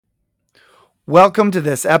Welcome to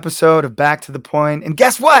this episode of Back to the Point. And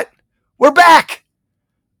guess what? We're back.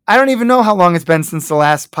 I don't even know how long it's been since the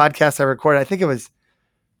last podcast I recorded. I think it was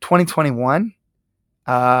 2021.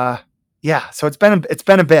 So it's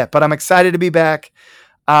been a bit, but I'm excited to be back.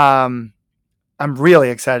 I'm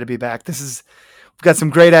really excited to be back. We've got some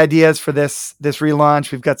great ideas for this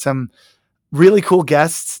relaunch. We've got some really cool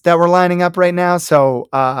guests that we're lining up right now. So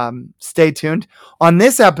stay tuned. On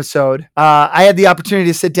this episode, I had the opportunity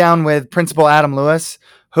to sit down with Principal Adam Lewis,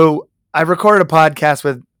 who I've recorded a podcast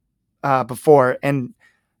with before, and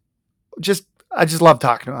I just love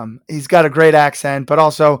talking to him. He's got a great accent, but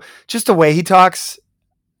also just the way he talks,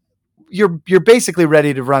 you're basically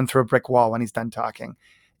ready to run through a brick wall when he's done talking.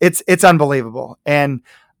 It's unbelievable, and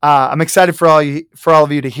I'm excited for all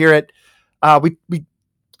of you to hear it. We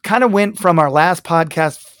kind of went from our last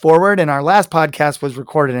podcast forward, and our last podcast was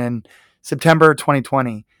recorded in September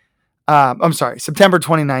 2020. September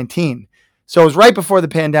 2019. So it was right before the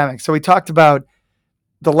pandemic. So we talked about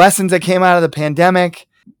the lessons that came out of the pandemic.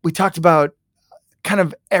 We talked about kind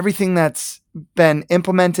of everything that's been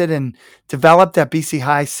implemented and developed at BC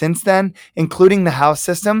High since then, including the house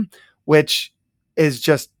system, which is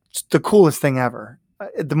just the coolest thing ever.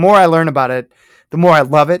 The more I learn about it, the more I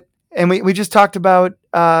love it. And we just talked about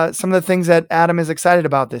some of the things that Adam is excited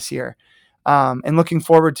about this year and looking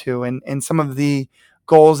forward to, and some of the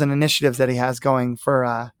goals and initiatives that he has going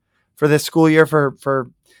for this school year, for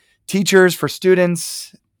teachers, for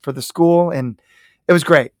students, for the school. And it was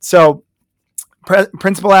great. So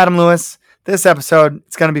Principal Adam Lewis, this episode,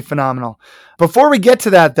 it's going to be phenomenal. Before we get to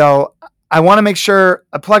that, though, I want to make sure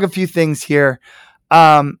I plug a few things here.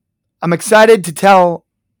 I'm excited to tell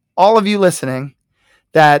all of you listening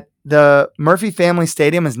that the Murphy Family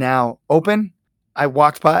Stadium is now open. I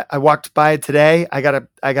walked by it today. I got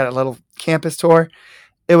a little campus tour.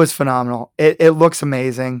 It was phenomenal. It looks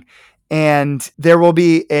amazing. And there will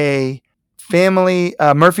be a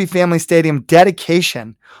Murphy Family Stadium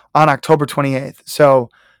dedication on October 28th.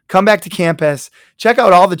 So come back to campus, check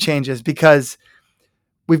out all the changes, because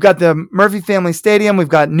we've got the Murphy Family Stadium. We've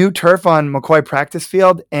got new turf on McCoy practice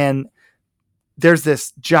field, and there's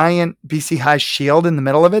this giant BC High shield in the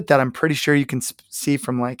middle of it that I'm pretty sure you can see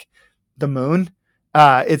from like the moon.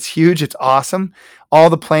 It's huge. It's awesome. All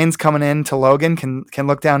the planes coming in to Logan can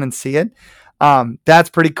look down and see it. That's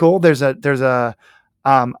pretty cool. There's a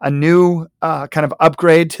new kind of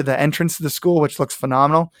upgrade to the entrance to the school, which looks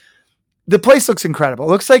phenomenal. The place looks incredible. It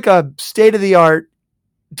looks like a state-of-the-art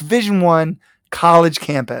Division I college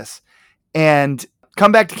campus. And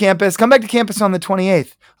come back to campus on the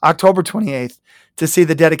 28th, October 28th, to see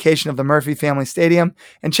the dedication of the Murphy Family Stadium,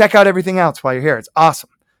 and check out everything else while you're here. It's awesome.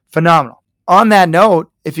 Phenomenal. On that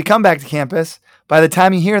note, if you come back to campus, by the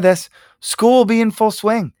time you hear this, school will be in full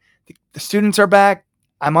swing. The students are back.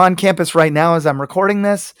 I'm on campus right now as I'm recording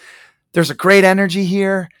this. There's a great energy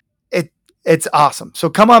here. It's awesome. So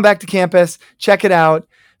come on back to campus, check it out,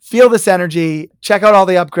 feel this energy, check out all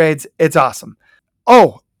the upgrades. It's awesome.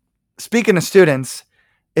 Oh, speaking of students,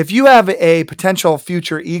 if you have a potential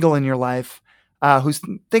future Eagle in your life who's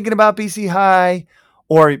thinking about BC High,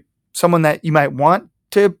 or someone that you might want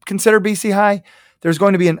to consider BC High, there's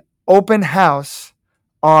going to be an open house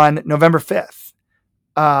on November 5th.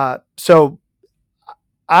 So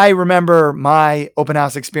I remember my open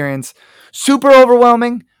house experience, super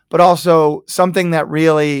overwhelming, but also something that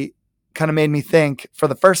really kind of made me think for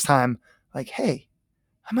the first time, like, hey,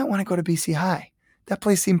 I might want to go to BC High. That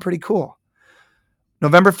place seemed pretty cool.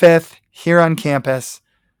 November 5th, here on campus,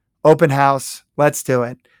 open house. Let's do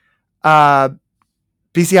it.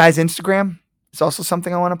 BC High's Instagram is also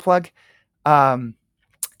something I want to plug.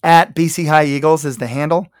 At BC High Eagles is the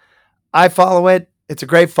handle. I follow it. It's a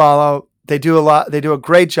great follow. They do a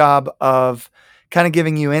great job of kind of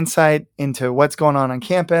giving you insight into what's going on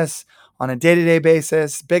campus on a day-to-day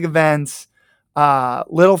basis, big events,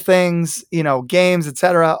 little things, games,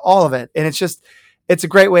 etc., all of it. And it's a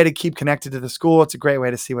great way to keep connected to the school. It's a great way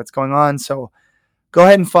to see what's going on. So go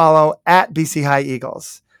ahead and follow at BC High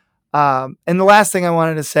Eagles. And the last thing I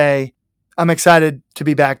wanted to say, I'm excited to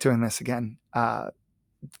be back doing this again. I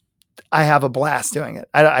have a blast doing it.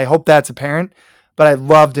 I hope that's apparent, but I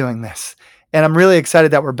love doing this. And I'm really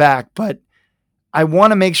excited that we're back. But I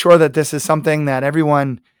want to make sure that this is something that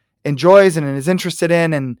everyone enjoys and is interested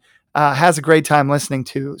in, and has a great time listening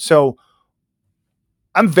to. So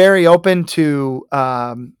I'm very open to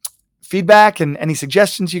feedback and any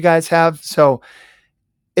suggestions you guys have. So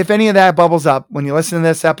if any of that bubbles up when you listen to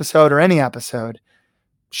this episode or any episode,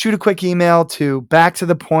 shoot a quick email to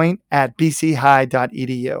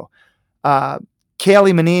backtothepoint@bchigh.edu.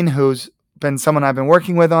 Kaylee Manine, who's been someone I've been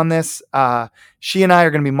working with on this. She and I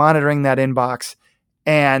are going to be monitoring that inbox,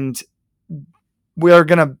 and we are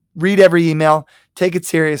going to read every email, take it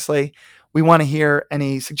seriously. We want to hear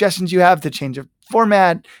any suggestions you have to change a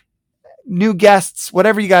format, new guests,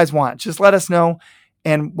 whatever you guys want. Just let us know,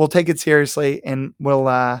 and we'll take it seriously, and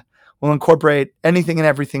we'll incorporate anything and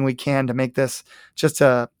everything we can to make this just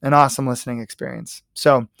an awesome listening experience.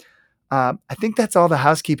 So I think that's all the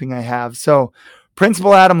housekeeping I have. So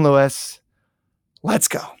Principal Adam Lewis, let's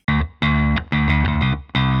go.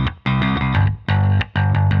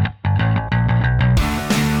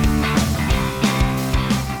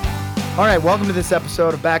 All right, welcome to this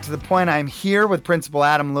episode of Back to the Point. I'm here with Principal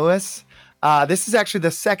Adam Lewis. This is actually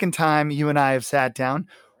the second time you and I have sat down.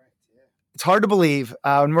 It's hard to believe.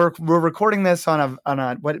 And we're recording this on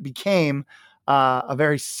a what it became a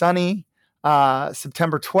very sunny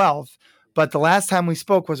September 12th. But the last time we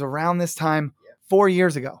spoke was around this time 4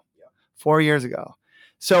 years ago. 4 years ago.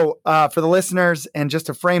 So for the listeners, and just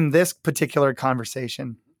to frame this particular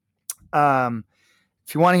conversation,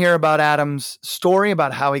 if you want to hear about Adam's story,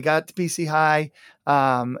 about how he got to BC High,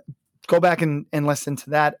 go back and listen to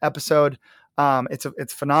that episode.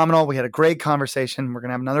 It's phenomenal. We had a great conversation. We're going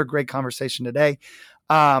to have another great conversation today.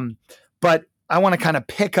 But I want to kind of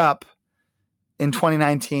pick up in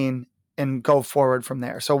 2019 and go forward from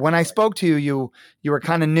there. So when I spoke to you, you were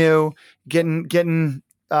kind of new, getting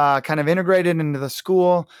kind of integrated into the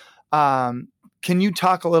school. Can you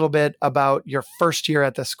talk a little bit about your first year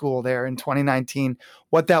at the school there in 2019,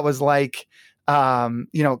 what that was like, some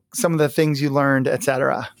of the things you learned, et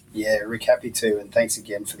cetera? Yeah, Rick, happy to. And thanks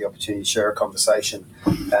again for the opportunity to share a conversation.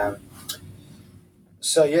 When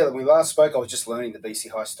we last spoke, I was just learning the BC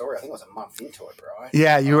High story. I think I was a month into it, right?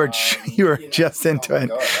 Yeah, you were just into it.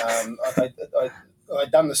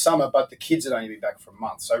 I'd done the summer, but the kids had only been back for a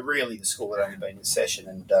month. So really the school had only been in session,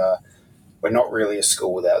 and we're not really a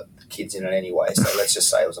school without the kids in it anyway. So let's just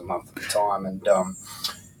say it was a month at the time.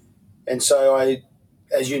 And so I,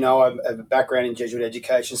 as you know, I have a background in Jesuit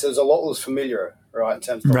education. So there's a lot that was familiar, right, in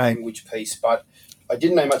terms of the language piece. But I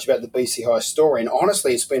didn't know much about the BC High story. And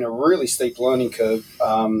honestly, it's been a really steep learning curve,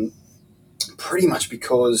 pretty much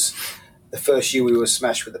because the first year we were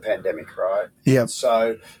smashed with the pandemic, right? Yeah.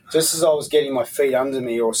 So just as I was getting my feet under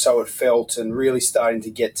me, or so it felt, and really starting to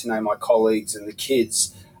get to know my colleagues and the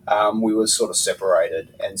kids, we were sort of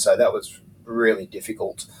separated. And so that was really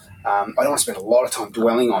difficult. I don't want to spend a lot of time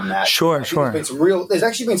dwelling on that. Sure. There's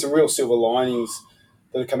actually been some real silver linings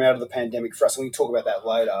that have come out of the pandemic for us, and we can talk about that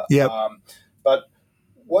later. Yep. But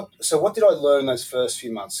what did I learn those first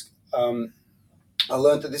few months? I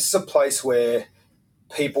learned that this is a place where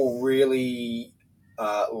people really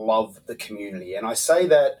love the community. And I say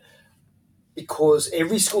that because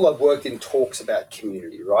every school I've worked in talks about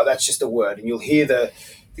community, right? That's just a word. And you'll hear the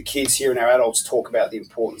kids here and our adults talk about the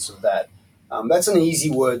importance of that. That's an easy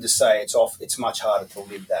word to say. It's much harder to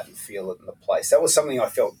live that and feel it in the place. That was something I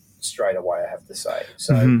felt straight away, I have to say.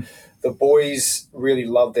 So the boys really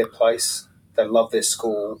love their place. They love their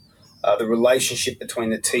school. The relationship between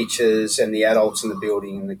the teachers and the adults in the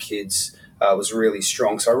building and the kids was really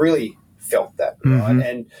strong. So I really felt that. Right?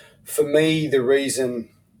 And for me, the reason,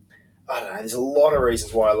 I don't know, there's a lot of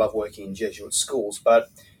reasons why I love working in Jesuit schools, but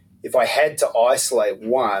if I had to isolate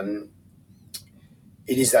one,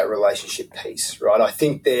 it is that relationship piece, right? I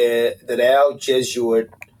think that our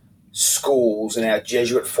Jesuit schools and our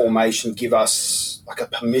Jesuit formation give us like a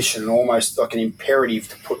permission, almost like an imperative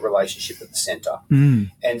to put relationship at the center.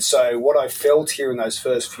 And so what I felt here in those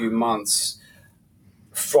first few months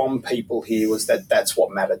from people here was that that's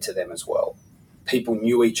what mattered to them as well. People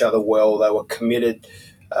knew each other well. They were committed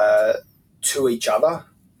to each other.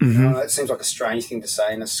 That seems like a strange thing to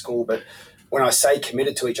say in a school, but when I say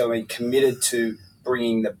committed to each other, I mean committed to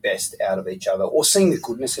bringing the best out of each other or seeing the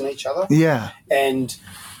goodness in each other. Yeah. And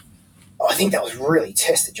I think that was really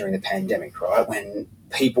tested during the pandemic, right? When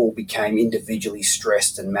people became individually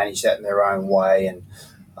stressed and managed that in their own way. And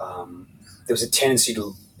there was a tendency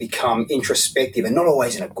to become introspective, and not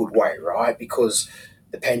always in a good way, right? Because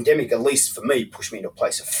the pandemic, at least for me, pushed me into a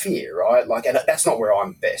place of fear, right? Like, and that's not where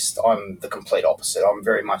I'm best. I'm the complete opposite. I'm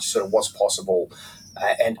very much sort of what's possible.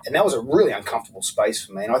 And that was a really uncomfortable space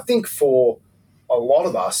for me. And I think for a lot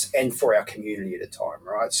of us and for our community at the time,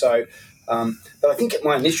 right? So, but I think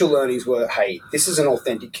my initial learnings were, hey, this is an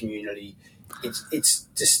authentic community. It's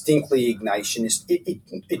distinctly Ignatian.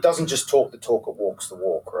 It doesn't just talk the talk, it walks the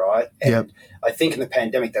walk, right? And I think in the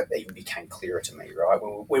pandemic that even became clearer to me, right?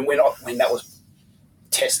 When that was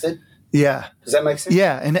tested, Yeah. Does that make sense?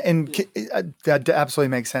 Yeah. That absolutely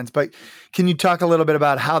makes sense. But can you talk a little bit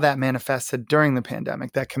about how that manifested during the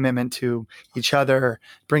pandemic, that commitment to each other,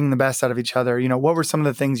 bringing the best out of each other? What were some of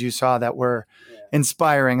the things you saw that were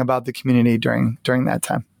inspiring about the community during that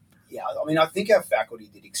time? Yeah. I mean, I think our faculty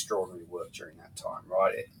did extraordinary work during that time,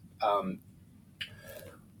 right?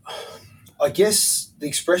 I guess the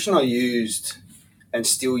expression I used and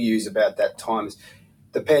still use about that time is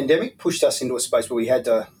the pandemic pushed us into a space where we had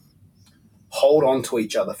to hold on to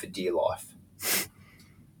each other for dear life.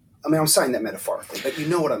 I mean, I'm saying that metaphorically, but you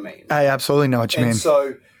know what I mean. I absolutely know what you mean.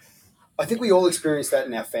 So I think we all experienced that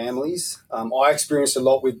in our families. I experienced a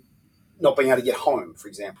lot with not being able to get home, for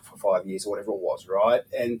example, for 5 years or whatever it was, right?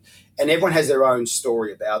 And everyone has their own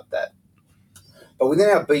story about that. But within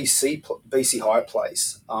our BC High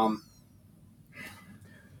place,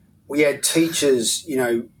 we had teachers,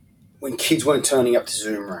 when kids weren't turning up to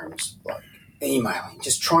Zoom rooms, like emailing,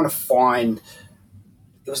 just trying to find.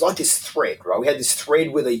 It was like this thread, right? We had this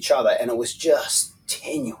thread with each other, and it was just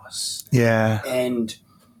tenuous. Yeah. And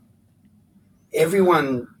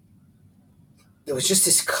everyone, there was just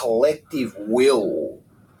this collective will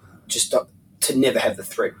just to never have the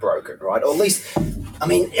thread broken, right? Or at least, I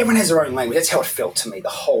mean, everyone has their own language. That's how it felt to me the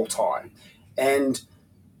whole time. And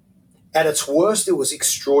at its worst, it was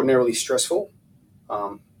extraordinarily stressful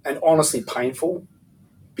and honestly painful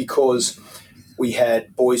because we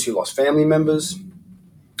had boys who lost family members.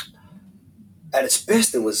 At its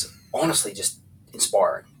best, it was honestly just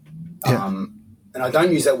inspiring. Yeah. And I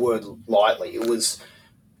don't use that word lightly. It was,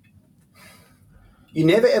 you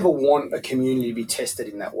never ever want a community to be tested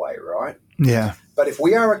in that way, right? Yeah. But if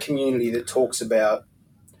we are a community that talks about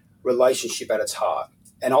relationship at its heart,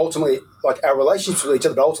 and ultimately, like our relationships with each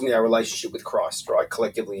other, but ultimately our relationship with Christ, right,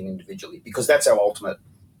 collectively and individually, because that's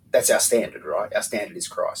our standard, right? Our standard is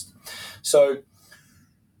Christ. So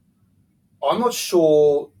I'm not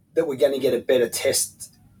sure that we're going to get a better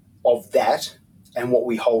test of that and what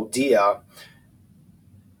we hold dear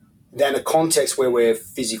than a context where we're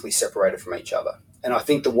physically separated from each other. And I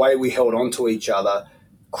think the way we held on to each other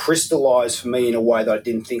crystallized for me in a way that I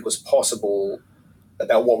didn't think was possible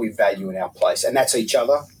about what we value in our place. And that's each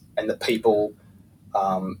other and the people,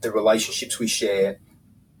 the relationships we share,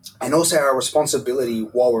 and also our responsibility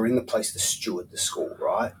while we're in the place to steward the school,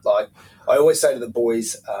 right? Like I always say to the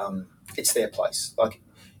boys, it's their place. Like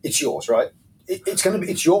it's yours, right?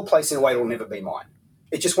 It's your place in a way it'll never be mine.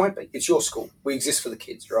 It just won't be. It's your school. We exist for the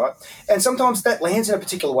kids, right? And sometimes that lands in a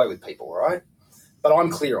particular way with people, right? But I'm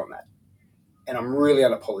clear on that. And I'm really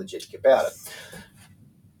unapologetic about it.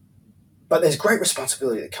 But there's great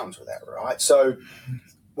responsibility that comes with that, right? So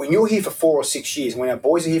when you're here for 4 or 6 years, when our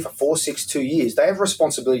boys are here for 4, 6, 2 years, they have a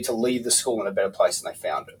responsibility to leave the school in a better place than they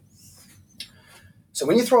found it. So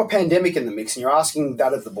when you throw a pandemic in the mix and you're asking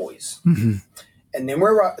that of the boys, mm-hmm. and then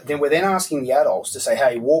we're then asking the adults to say,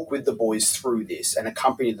 hey, walk with the boys through this and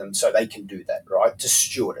accompany them so they can do that, right? To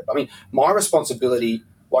steward it. I mean, my responsibility,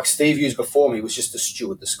 like Steve used before me, was just to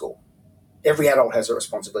steward the school. Every adult has a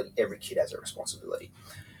responsibility. Every kid has a responsibility.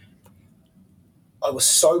 I was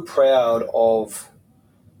so proud of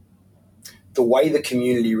the way the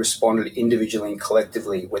community responded individually and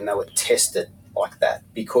collectively when they were tested like that,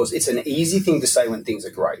 because it's an easy thing to say when things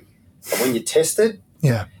are great. But when you're tested,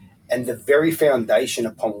 yeah, and the very foundation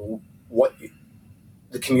upon what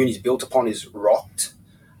the community is built upon is rocked,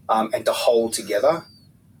 and to hold together,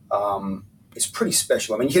 is pretty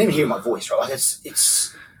special. I mean, you can even hear my voice, right? Like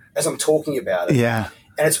it's as I'm talking about it. Yeah.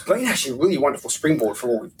 And it's been actually a really wonderful springboard for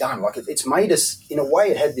what we've done. Like it's made us, in a way,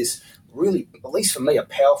 it had this really, at least for me, a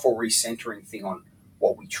powerful recentering thing on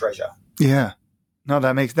what we treasure. Yeah. No,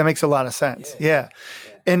 that makes a lot of sense. Yeah.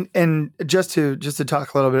 And just to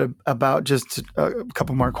talk a little bit about just a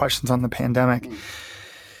couple more questions on the pandemic.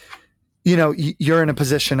 You know, you're in a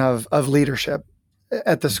position of leadership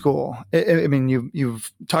at the school. I mean,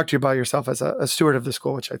 you've talked about yourself as a steward of the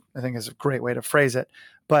school, which I think is a great way to phrase it.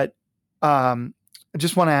 But I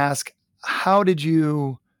just want to ask, how did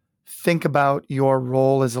you think about your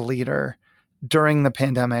role as a leader during the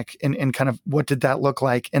pandemic and kind of what did that look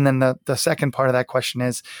like? And then the second part of that question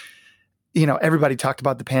is, you know, everybody talked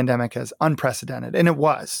about the pandemic as unprecedented, and it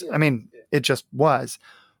was. I mean, it just was.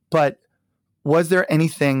 But was there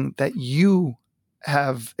anything that you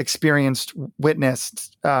have experienced,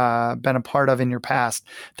 witnessed, been a part of in your past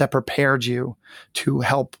that prepared you to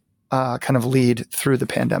help kind of lead through the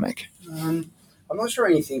pandemic? I'm not sure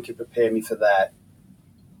anything could prepare me for that.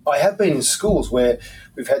 I have been in schools where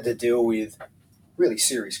we've had to deal with really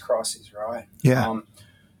serious crises, right? Yeah.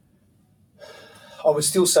 I would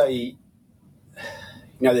still say, you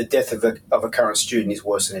know, the death of a current student is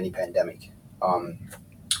worse than any pandemic.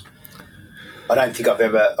 I don't think I've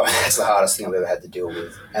ever. That's the hardest thing I've ever had to deal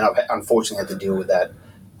with, and I've unfortunately had to deal with that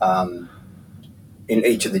in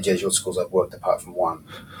each of the Jesuit schools I've worked, apart from one.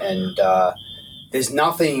 And there's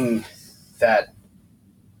nothing that.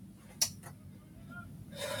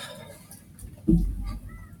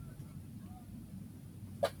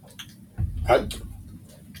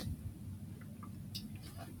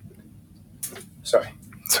 Sorry.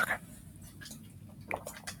 It's okay.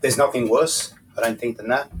 There's nothing worse, I don't think, than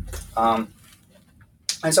that. And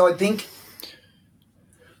so I think,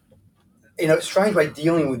 in a strange way,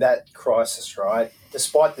 dealing with that crisis, right,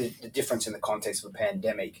 despite the difference in the context of a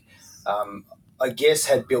pandemic, I guess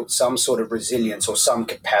had built some sort of resilience or some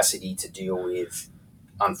capacity to deal with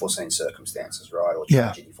unforeseen circumstances, right, or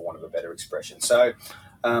tragedy, for want of a better expression. So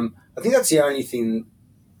I think that's the only thing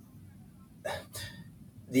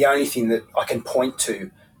that I can point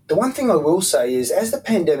to. The one thing I will say is, as the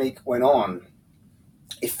pandemic went on,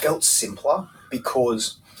 it felt simpler,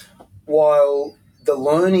 because while the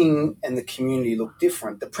learning and the community looked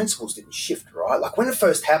different, the principles didn't shift, right? Like, when it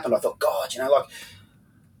first happened, I thought, God, like,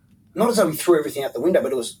 not as though we threw everything out the window,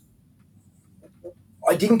 but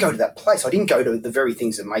I didn't go to that place. I didn't go to the very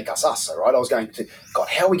things that make us us, right? I was going to, God,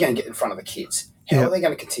 how are we going to get in front of the kids? How are they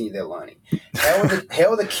going to continue their learning? How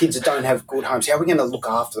are the kids that don't have good homes? How are we going to look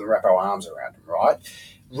after them, wrap our arms around them, right?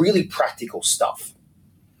 Really practical stuff.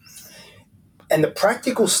 And the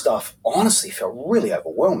practical stuff honestly felt really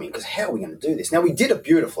overwhelming, because how are we going to do this? Now, we did it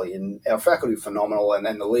beautifully, and our faculty were phenomenal, and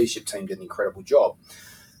the leadership team did an incredible job.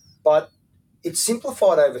 But it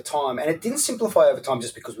simplified over time, and it didn't simplify over time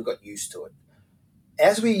just because we got used to it.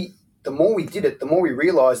 The more we did it, the more we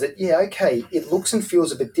realised that, yeah, okay, it looks and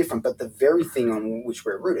feels a bit different, but the very thing on which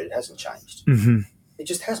we're rooted, it hasn't changed. Mm-hmm. It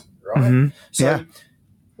just hasn't, right? Mm-hmm. So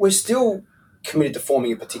we're still committed to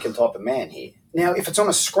forming a particular type of man here. Now, if it's on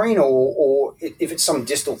a screen or if it's some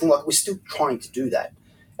distal thing, like, we're still trying to do that.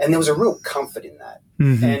 And there was a real comfort in that.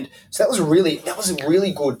 Mm-hmm. And so that was a really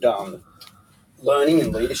good learning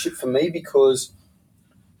and leadership for me, because,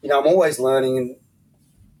 I'm always learning,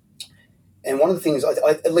 and one of the things,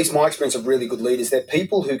 at least my experience of really good leaders, they're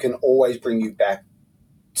people who can always bring you back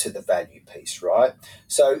to the value piece, right?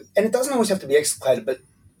 So, and it doesn't always have to be explicated, but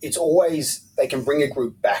it's always, they can bring a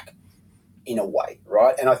group back in a way,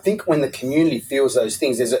 right? And I think when the community feels those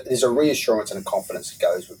things, there's a reassurance and a confidence that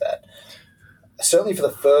goes with that. Certainly for the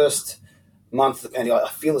first month of the pandemic, I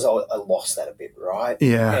feel as though I lost that a bit, right?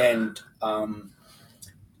 Yeah.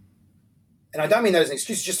 And I don't mean that as an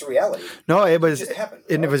excuse, just a reality. No, it was, just happened,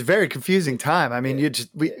 and right? it was a very confusing time. I mean,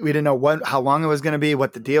 we didn't know how long it was going to be,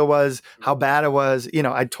 what the deal was, how bad it was.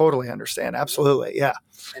 I totally understand. Absolutely. Yeah.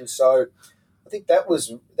 And so I think that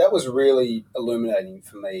was really illuminating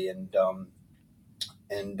for me.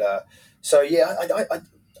 So, yeah,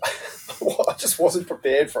 I just wasn't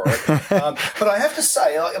prepared for it. But I have to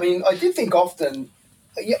say, I did think often,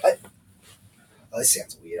 this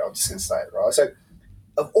sounds weird, I'm just going to say it, right? So,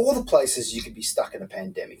 of all the places you could be stuck in a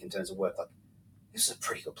pandemic in terms of work, like, this is a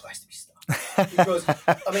pretty good place to be stuck. Because,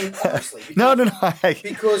 honestly.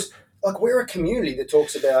 Because, like, we're a community that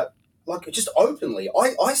talks about, like, just openly.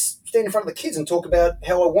 I stand in front of the kids and talk about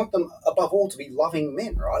how I want them, above all, to be loving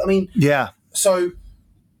men, right? Yeah. So,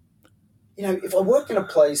 if I worked in a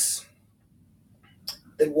place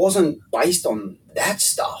that wasn't based on that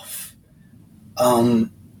stuff, I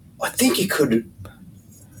think it could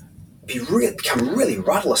become really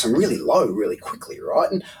rudderless and really low really quickly,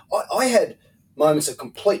 right? And I had moments of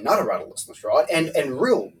complete and utter rudderlessness, right? And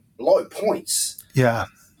real low points. Yeah.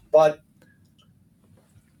 But,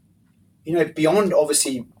 beyond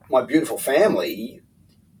obviously my beautiful family,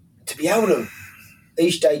 to be able to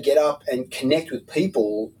each day get up and connect with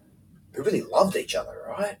people who really loved each other,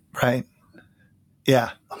 right? Right.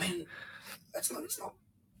 Yeah.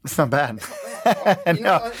 It's not bad. Right?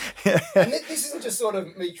 No. And this isn't just sort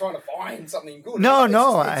of me trying to find something good. No.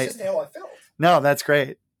 It's just how I felt. No, that's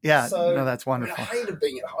great. Yeah. So, no, that's wonderful. I hated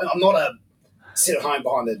being at home. I'm not a sit at home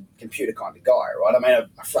behind the computer kind of guy, right?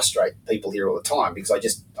 I frustrate people here all the time because I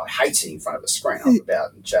hate sitting in front of a screen. I'm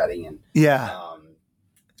about and chatting and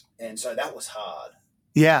and so that was hard.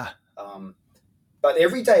 Yeah. But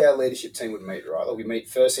every day our leadership team would meet, right? Like, we meet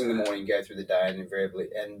first thing in the morning, go through the day, and invariably,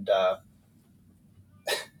 and I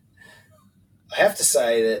have to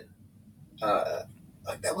say that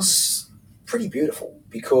that was pretty beautiful,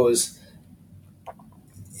 because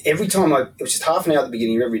every time it was just half an hour at the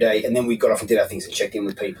beginning of every day, and then we got off and did our things and checked in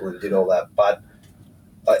with people and did all that. But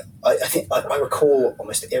I think I recall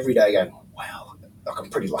almost every day going, wow, like,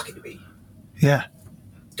 I'm pretty lucky to be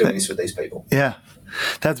doing this with these people. Yeah,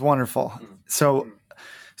 that's wonderful. So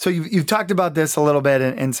you've talked about this a little bit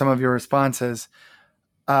in some of your responses.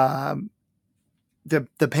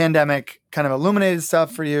 the pandemic kind of illuminated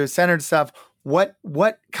stuff for you, centered stuff. What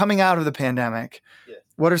coming out of the pandemic? Yeah.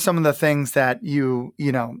 What are some of the things that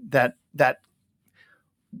that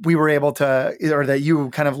we were able to, or that you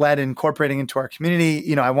kind of led incorporating into our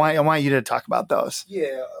community? I want you to talk about those.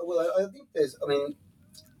 Yeah. Well, I think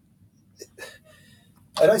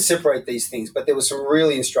I don't separate these things, but there were some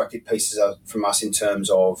really instructive pieces from us in terms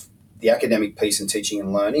of the academic piece and teaching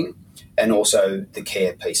and learning, and also the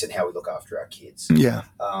care piece and how we look after our kids. Yeah.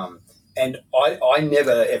 And I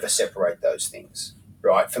never, ever separate those things,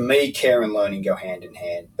 right? For me, care and learning go hand in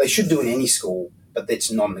hand. They should do in any school, but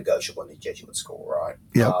it's non-negotiable in a Jesuit school, right?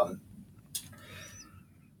 Yeah.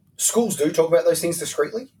 Schools do talk about those things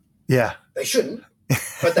discreetly. Yeah. They shouldn't,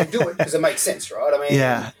 but they do it because it makes sense, right? I mean,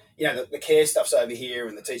 yeah. The care stuff's over here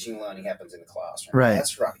and the teaching and learning happens in the classroom. Right.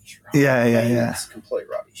 That's rubbish, right? Yeah. It's complete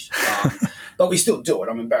rubbish. But we still do it.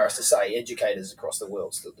 I'm embarrassed to say educators across the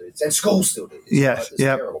world still do this, and schools still do this. Yes. Right? It's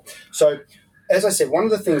terrible. So, as I said, one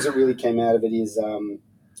of the things that really came out of it is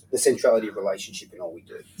the centrality of relationship in all we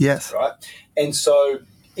do. Yes. Right? And so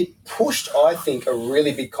it pushed, I think, a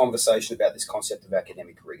really big conversation about this concept of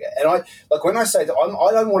academic rigor. And when I say that,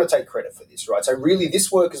 I don't want to take credit for this, right? So really,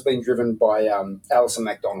 this work has been driven by Alison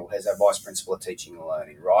MacDonald as our Vice Principal of Teaching and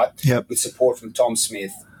Learning, right? Yep. With support from Tom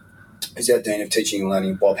Smith, who's our Dean of Teaching and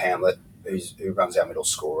Learning, Bob Hamlet, who runs our middle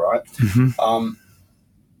school, right? Mm-hmm.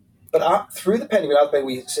 But through the pandemic,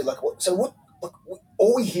 we said,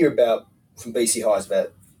 all we hear about from BC High is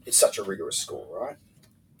about it's such a rigorous school, right?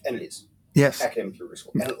 And it is. Yes. Academic rigorous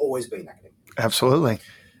school. And it's always been academic. Absolutely.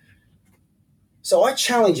 So I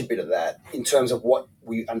challenge a bit of that in terms of what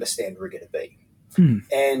we understand rigor to be.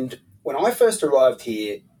 And when I first arrived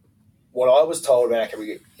here, what I was told about academic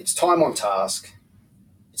rigor, it's time on task,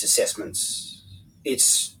 it's assessments,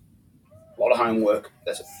 it's a lot of homework,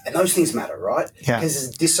 and those things matter, right? Yeah. Because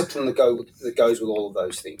there's a discipline that goes with all of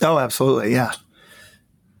those things. Oh, absolutely, yeah.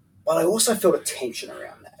 But I also felt a tension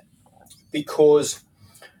around that because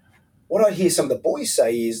what I hear some of the boys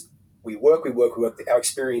say is we work. Our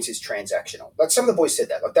experience is transactional. Like some of the boys said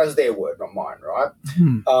that. Like that was their word, not mine, right?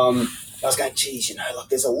 I was going, geez,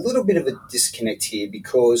 there's a little bit of a disconnect here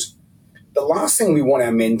because the last thing we want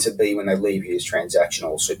our men to be when they leave here is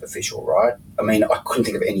transactional or superficial, right? I mean, I couldn't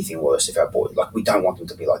think of anything worse if our boys, we don't want them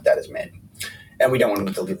to be like that as men. And we don't want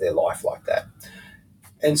them to live their life like that.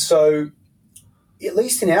 And so, at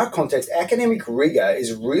least in our context, academic rigor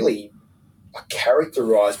is really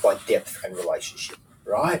characterized by depth and relationship,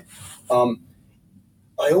 right? I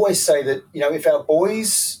always say that, if our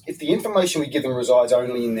boys, if the information we give them resides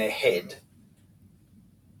only in their head,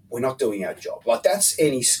 we're not doing our job. That's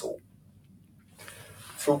any school.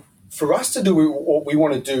 For us to do what we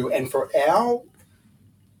want to do and for our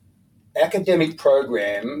academic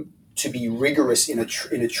program to be rigorous in a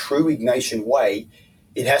true Ignatian way,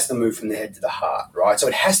 it has to move from the head to the heart, right? So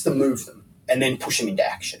it has to move them and then push them into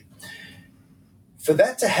action. For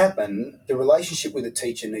that to happen, the relationship with the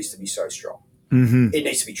teacher needs to be so strong. Mm-hmm. It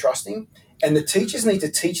needs to be trusting. And the teachers need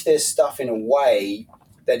to teach their stuff in a way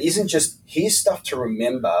that isn't just, here's stuff to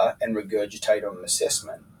remember and regurgitate on an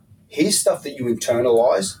assessment. Here's stuff that you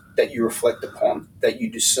internalize, that you reflect upon, that you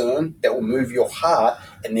discern, that will move your heart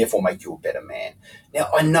and therefore make you a better man. Now,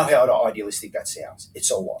 I know how idealistic that sounds.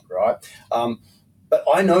 It's a lot, right? But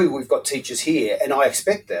I know we've got teachers here and I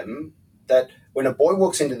expect them that when a boy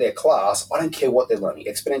walks into their class, I don't care what they're learning,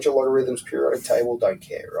 exponential logarithms, periodic table, don't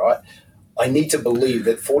care, right? I need to believe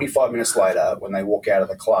that 45 minutes later, when they walk out of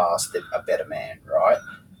the class, they're a better man, right?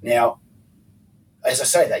 Now, as I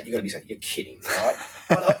say that, you're going to be saying, you're kidding, right?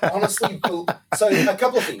 But I honestly, so a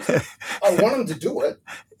couple of things. I want them to do it,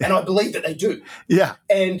 and I believe that they do. Yeah.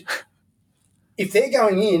 And if they're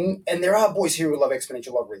going in, and there are boys here who love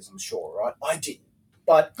exponential logarithms, sure, right? I didn't.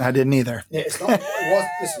 But I didn't either. Yeah, it's not.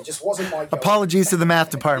 Listen, just wasn't my go. Apologies to the math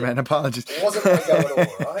department. Apologies. It wasn't my go at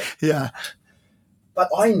all, right? Yeah. But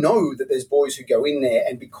I know that there's boys who go in there,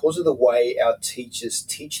 and because of the way our teachers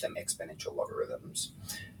teach them exponential logarithms,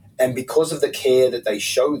 and because of the care that they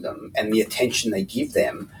show them and the attention they give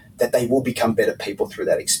them, that they will become better people through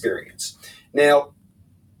that experience. Now,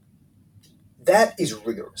 that is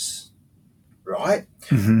rigorous, right?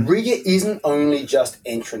 Mm-hmm. Rigor isn't only just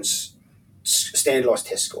entrance standardized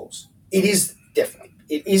test scores. It is definitely.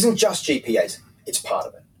 It isn't just GPAs. It's part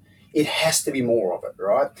of it. It has to be more of it,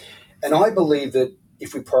 right? And I believe that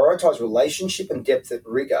if we prioritize relationship and depth at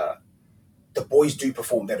rigor, the boys do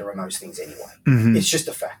perform better on those things anyway. Mm-hmm. It's just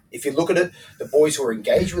a fact. If you look at it, the boys who are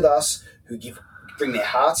engaged with us, who bring their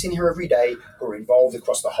hearts in here every day, who are involved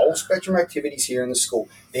across the whole spectrum of activities here in the school,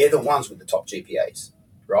 they're the ones with the top GPAs,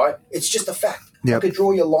 right? It's just a fact. Yep. I could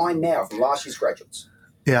draw you a line now from last year's graduates.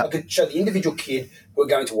 Yeah. I could show the individual kid who are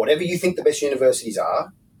going to whatever you think the best universities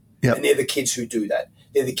are, Yep. and they're the kids who do that.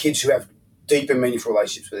 They're the kids who have deep and meaningful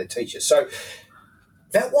relationships with their teachers. So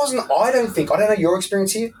that wasn't, I don't know your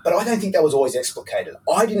experience here, but I don't think that was always explicated.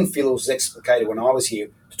 I didn't feel it was explicated when I was here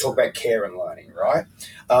to talk about care and learning, right?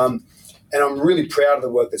 And I'm really proud of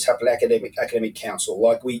the work that's happened at Academic Council.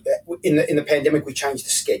 Like in the pandemic, we changed the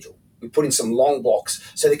schedule. We put in some long blocks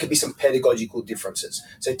so there could be some pedagogical differences.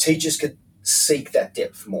 So teachers could seek that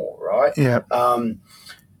depth more, right? Yeah.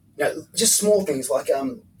 Just small things like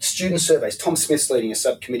student surveys. Tom Smith's leading a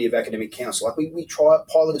subcommittee of Academic Council. Like we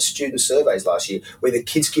piloted student surveys last year where the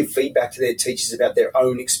kids give feedback to their teachers about their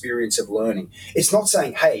own experience of learning. It's not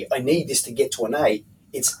saying, hey, I need this to get to an A.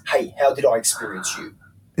 It's, hey, how did I experience you?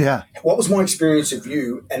 Yeah. What was my experience of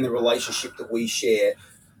you and the relationship that we share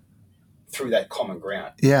through that common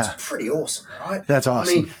ground? Yeah. It's pretty awesome, right? That's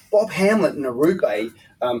awesome. I mean, Bob Hamlet and Arube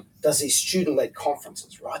does these student-led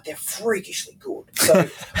conferences, right? They're freakishly good. So,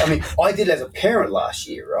 I mean, I did it as a parent last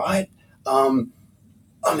year, right?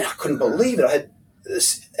 I couldn't believe it. I had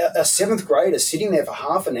a seventh grader sitting there for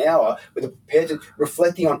half an hour with a prepared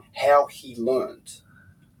reflecting on how he learned,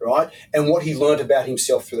 right? And what he learned about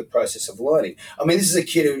himself through the process of learning. I mean, this is a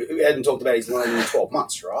kid who hadn't talked about his learning in 12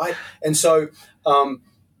 months, right? And so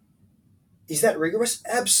is that rigorous?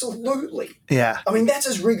 Absolutely. Yeah. I mean, that's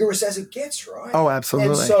as rigorous as it gets, right? Oh, absolutely.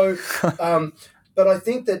 And so, but I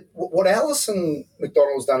think that what Alison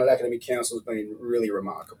McDonald's done at Academic Council has been really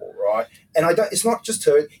remarkable, right? And it's not just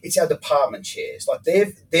her; it's our department chairs. Like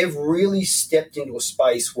they've really stepped into a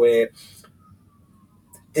space where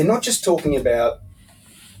they're not just talking about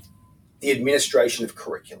the administration of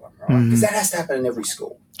curriculum, right? Because that has to happen in every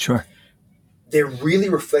school. Sure. They're really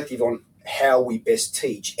reflective on how we best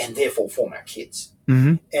teach and therefore form our kids.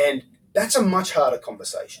 Mm-hmm. And that's a much harder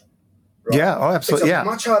conversation. Right? Yeah, oh, absolutely. It's a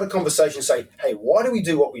much harder conversation to say, hey, why do we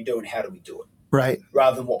do what we do and how do we do it? Right.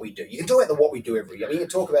 Rather than what we do. You can talk about the what we do every year. I mean, you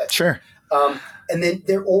can talk about... Sure. And then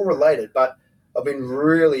they're all related, but I've been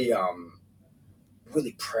really,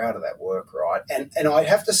 really proud of that work, right? And I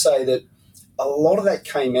have to say that a lot of that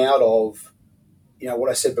came out of,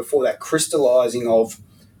 what I said before, that crystallizing of,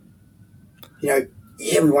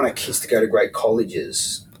 we want our kids to go to great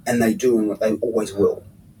colleges, and they do, and they always will.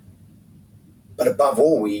 But above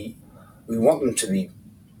all, we want them to be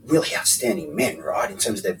really outstanding men, right, in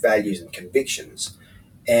terms of their values and convictions.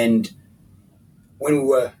 And when we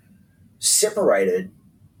were separated,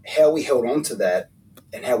 how we held on to that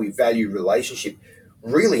and how we value relationship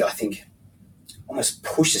really, I think, almost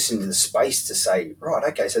pushed us into the space to say, right,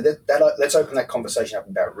 okay, so that let's open that conversation up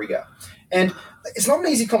about rigor. And it's not an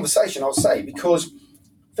easy conversation, I'll say, because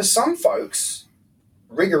for some folks,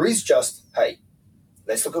 rigor is just, hey,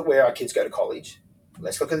 let's look at where our kids go to college.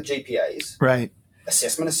 Let's look at the GPAs. Right.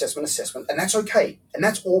 Assessment. And that's okay. And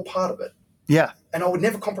that's all part of it. Yeah. And I would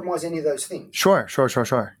never compromise any of those things. Sure.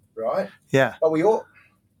 Right? Yeah. But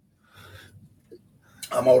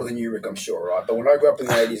I'm older than you, Rick, I'm sure, right? But when I grew up in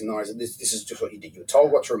the 80s and 90s, this is just what you did. You were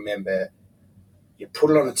told what to remember, you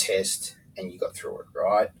put it on a test, and you got through it,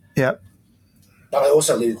 right? Yeah. But I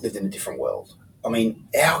also lived in a different world. I mean,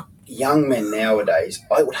 our young men nowadays,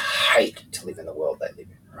 I would hate to live in the world they live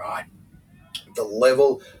in, right? The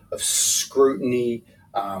level of scrutiny,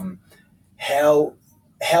 how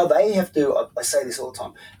they have to, I say this all the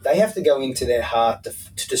time, they have to go into their heart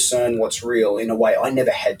to discern what's real in a way I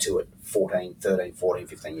never had to at 13, 14,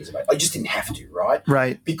 15 years of age. I just didn't have to, right?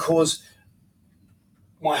 Right. Because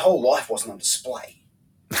my whole life wasn't on display.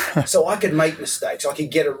 So I could make mistakes. I could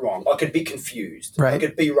get it wrong. I could be confused. Right. I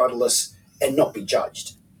could be rudderless and not be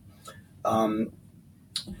judged. They kind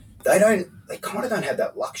of don't have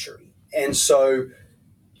that luxury. And so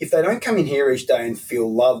if they don't come in here each day and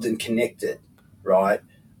feel loved and connected, right,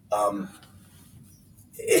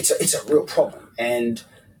 it's a real problem. And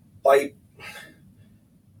I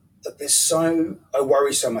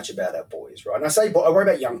worry so much about our boys, right? And I worry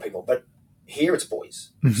about young people, but here it's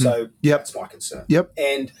boys. Mm-hmm. So that's my concern. Yep.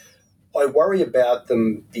 And I worry about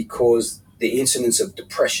them because the incidence of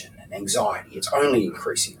depression and anxiety, it's only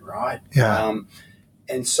increasing, right? Yeah.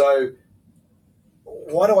 And so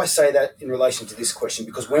why do I say that in relation to this question?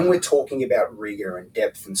 Because when we're talking about rigor and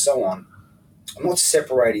depth and so on, I'm not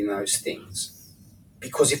separating those things.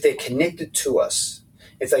 Because if they're connected to us,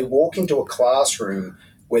 if they walk into a classroom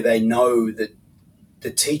where they know that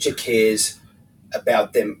the teacher cares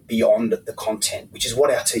about them beyond the content, which is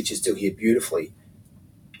what our teachers do here beautifully,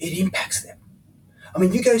 it impacts them. I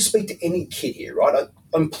mean, you go speak to any kid here, right?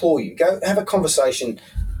 I implore you, go have a conversation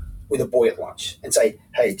with a boy at lunch and say,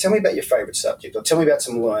 hey, tell me about your favourite subject, or tell me about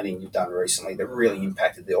some learning you've done recently that really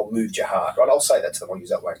impacted or moved your heart, right? I'll say that to them, I'll use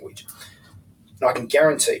that language. And I can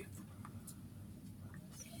guarantee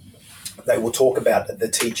they will talk about the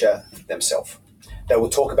teacher themselves. They will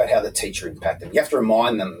talk about how the teacher impacted them. You have to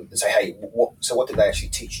remind them and say, hey, what did they actually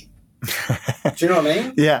teach you? Do you know what I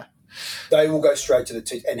mean? Yeah. They will go straight to the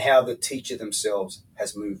teacher and how the teacher themselves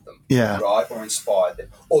has moved them, right, or inspired them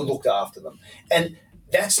or looked after them. And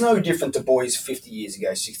that's no different to boys 50 years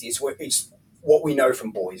ago, 60 years. It's what we know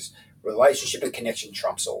from boys. Relationship and connection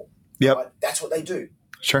trumps all. Yep. Right? That's what they do.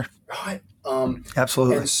 Sure. Right?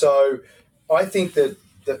 Absolutely. And so I think that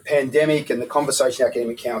the pandemic and the conversation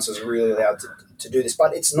academic councils are really allowed to do this.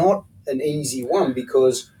 But it's not an easy one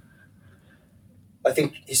because I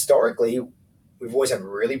think historically we've always had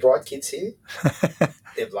really bright kids here.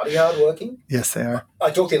 They're bloody hardworking. Yes, they are. I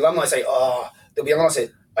talk to the alumni and say, there'll be alumni who say,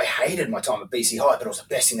 I hated my time at BC High, but it was the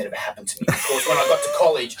best thing that ever happened to me. Because when I got to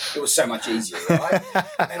college, it was so much easier, right?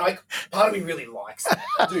 And part of me really likes that.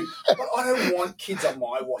 I do. But I don't want kids on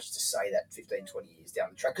my watch to say that 15, 20 years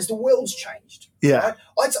down the track because the world's changed. Yeah. Right?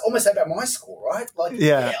 I'd almost say about my school, right? Like,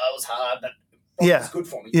 yeah, it was hard, but it was good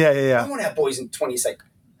for me. Yeah. I want our boys in 20 years say,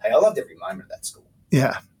 hey, I loved every moment of that school.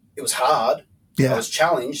 Yeah. It was hard. Yeah. I was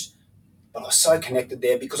challenged, but I was so connected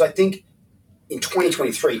there because I think in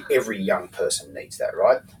 2023, every young person needs that,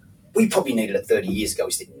 right? We probably needed it 30 years ago.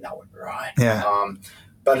 We just didn't know it, right? Yeah.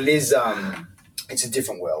 But it is, it's a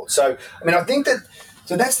different world. So, I mean, I think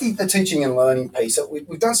that's the teaching and learning piece. So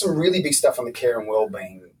we've done some really big stuff on the care and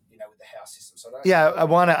well-being, with the house system. So I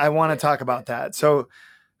want to talk about that. So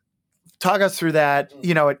talk us through that,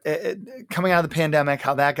 coming out of the pandemic,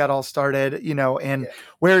 how that got all started, and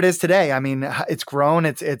where it is today. I mean, it's grown.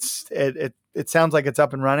 It sounds like it's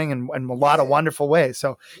up and running in a lot of wonderful ways.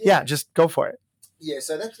 So just go for it. Yeah,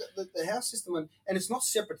 so that's the house system, and it's not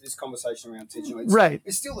separate to this conversation around teaching.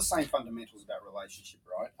 It's still the same fundamentals about relationship,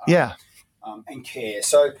 right? And care.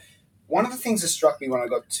 So one of the things that struck me when I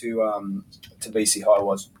got to BC High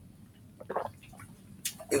was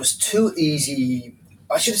it was too easy.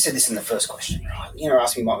 I should have said this in the first question, right?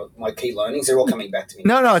 Ask me my key learnings. They're all coming back to me.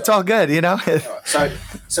 No, it's all good, Right.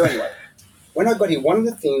 So anyway, when I got here, one of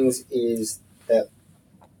the things is that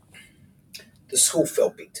the school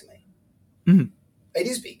felt big to me. Mm-hmm. It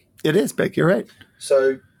is big. It is big. You're right.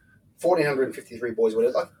 So 1,453 boys,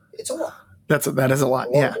 whatever. It's a lot. That is a lot.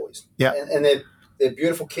 A lot of boys. Yeah. And they're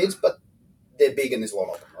beautiful kids, but they're big and there's a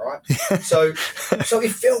lot of them, right? so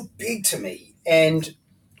it felt big to me. And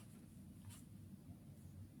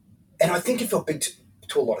I think it felt big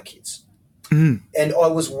to a lot of kids. Mm. And I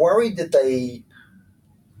was worried that they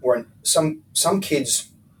were some kids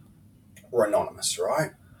were anonymous,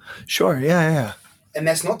 right? Sure. Yeah. And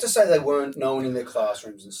that's not to say they weren't known in their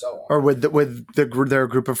classrooms and so on, or with their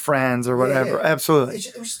group of friends or whatever. Yeah. Absolutely,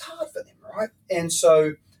 it was hard for them, right? And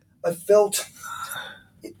so I felt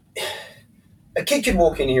a kid could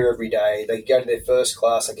walk in here every day. They could go to their first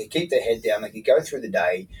class. They could keep their head down. They could go through the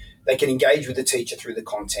day. They can engage with the teacher through the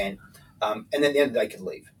content, and then at the end of the day, they could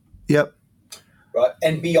leave. Yep. Right,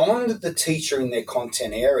 and beyond the teacher in their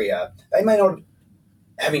content area, they may not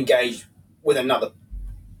have engaged with another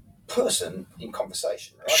person in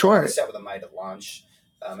conversation, right? Sure. I sat with a mate at lunch.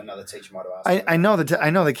 Another teacher might have asked. I know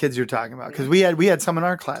the kids you're talking about because we had some in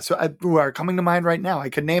our class who are coming to mind right now. I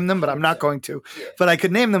could name them, but I'm not going to. Yeah. But I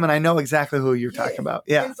could name them, and I know exactly who you're talking about.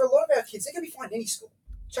 Yeah. And for a lot of our kids, they're going to be fine in any school.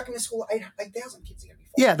 Chucking a school of 8,000 kids are going to be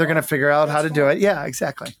fine. Yeah, they're going to figure out how to do it. Yeah,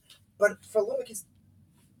 exactly. But for a lot of kids,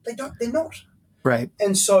 they're not. Right.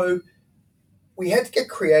 And so we had to get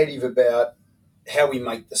creative about how we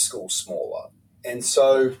make the school smaller. And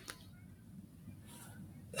so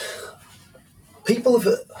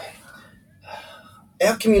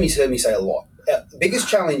our community's heard me say a lot. The biggest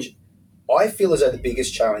challenge, I feel as though the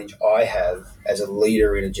biggest challenge I have as a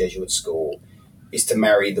leader in a Jesuit school is to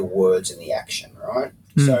marry the words and the action, right?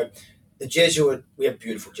 Mm. So the Jesuit, we have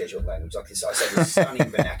beautiful Jesuit language like this. I say this stunning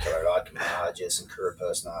vernacular, like Margis and Cura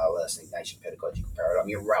Personalis and Ignatian Pedagogical Paradigm.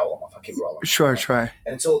 You roll them off. I keep rolling. Sure, try.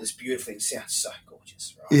 And it's all this beautiful thing. It sounds so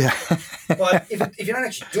gorgeous, right? Yeah. But if you don't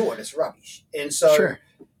actually do it, it's rubbish. And so sure.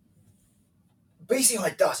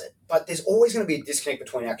 BCI does it, but there's always going to be a disconnect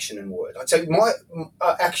between action and word. So my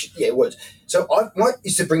action, words. So my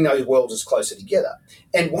is to bring those worlds as closer together.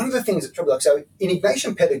 And one of the things that trouble, so in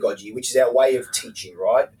Ignatian pedagogy, which is our way of teaching,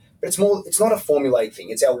 right? But it's not a formulaic thing.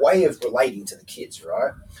 It's our way of relating to the kids,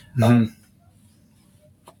 right? Mm-hmm.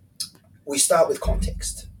 We start with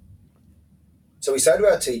context. So we say to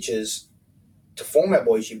our teachers, to form our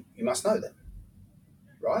boys, you must know them,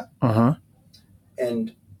 right? Uh-huh.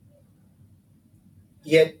 And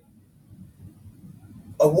yet,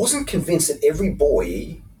 I wasn't convinced that every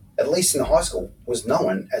boy, at least in the high school, was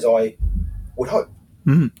known as I would hope.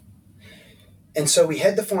 Mm-hmm. And so we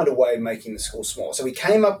had to find a way of making the school smaller. So we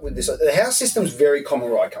came up with this. The house system's very common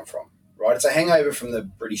where I come from, right? It's a hangover from the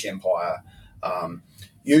British Empire.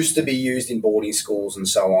 Used to be used in boarding schools and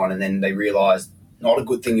so on, and then they realised not a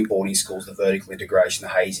good thing in boarding schools, the vertical integration, the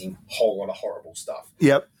hazing, whole lot of horrible stuff.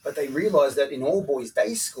 Yep. But they realised that in all boys'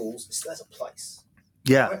 day schools, it still has a place.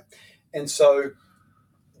 Yeah. Right? And so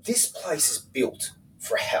this place is built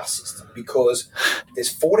for a house system because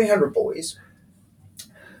there's 1,400 boys.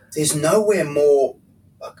 There's nowhere more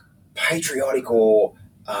like patriotic or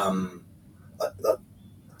the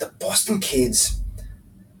Boston kids.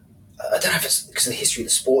 I don't know if it's because of the history of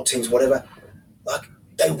the sport teams, whatever. Like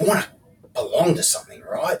they want to belong to something,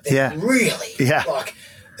 right? They're really like.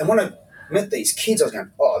 And when I met these kids, I was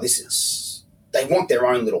going, "Oh, this is." They want their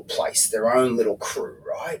own little place, their own little crew,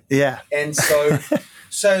 right? Yeah. And so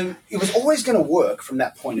it was always going to work from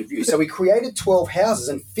that point of view. So we created 12 houses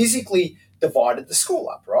and physically divided the school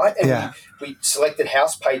up, right? And we selected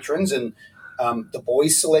house patrons, and the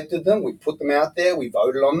boys selected them. We put them out there. We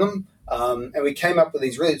voted on them. And we came up with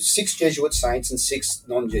these really 6 Jesuit saints and 6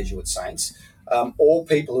 non-Jesuit saints, all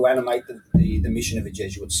people who animate the mission of a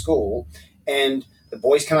Jesuit school. And the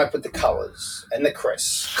boys came up with the colours and the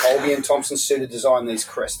crests. Colby and Thompson suited designed these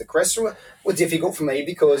crests. The crests were difficult for me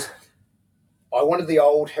because I wanted the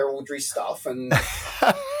old heraldry stuff, and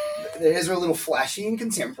theirs are a little flashy and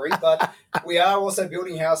contemporary, but we are also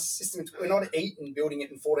building house systems. We're not Eton building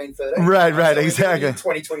it in 1413. Right, so exactly. In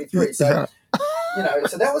 2023. So,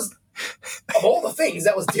 so that was, of all the things,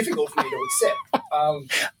 that was difficult for me to accept.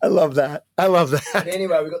 I love that. But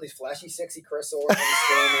anyway, we got these flashy, sexy crests all around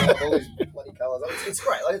the school, all these bloody colours. It's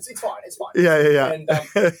great. Like, it's fine. It's fine. Yeah. And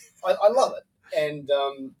I love it.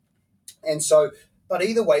 And so, but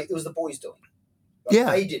either way, it was the boys doing it. Like,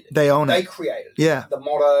 they did it. They own it. They created it. Yeah. The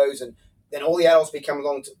mottos, and then all the adults become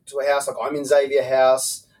along to a house. Like I'm in Xavier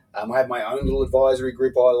House. I have my own little advisory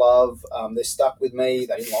group I love. They're stuck with me.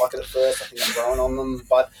 They didn't like it at first. I think I'm growing on them.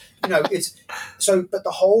 But, it's so, but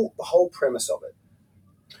the whole premise of it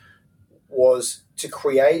was to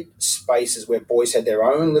create spaces where boys had their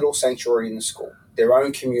own little sanctuary in the school, their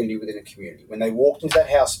own community within a community. When they walked into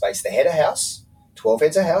that house space, they had a house, 12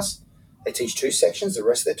 heads a house. They teach 2 sections. The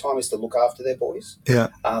rest of their time is to look after their boys. Yeah.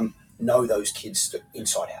 Know those kids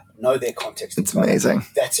inside out. Know their context. It's amazing.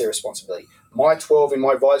 That's their responsibility. My 12 in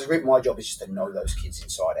my advisory group, my job is just to know those kids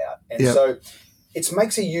inside out. And so it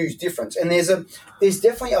makes a huge difference. And there's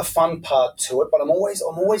definitely a fun part to it, but I'm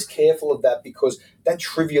always careful of that because that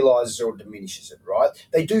trivializes or diminishes it, right?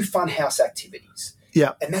 They do fun house activities.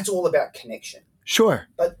 Yeah. And that's all about connection. Sure.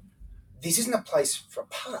 But this isn't a place for a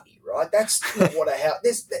party, right? That's not what a house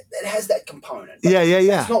that has that component. Yeah.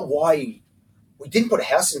 That's not why we didn't put a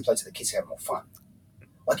house in place so the kids have more fun.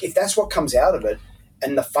 Like if that's what comes out of it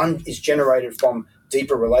and the fun is generated from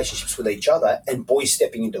deeper relationships with each other and boys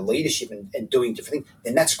stepping into leadership and doing different things,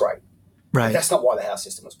 then that's great. Right. But that's not why the house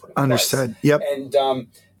system was put in place. Understood. Yep. And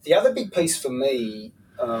the other big piece for me,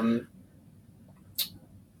 I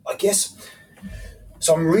guess,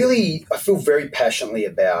 so I feel very passionately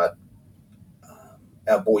about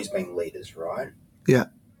our boys being leaders, right? Yeah.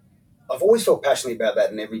 I've always felt passionately about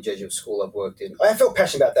that in every Jesuit school I've worked in. I felt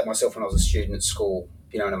passionate about that myself when I was a student at school,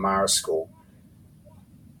 in a Mara school.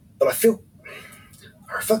 But I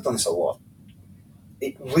reflect on this a lot.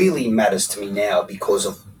 It really matters to me now because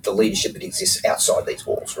of the leadership that exists outside these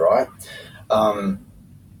walls, right? I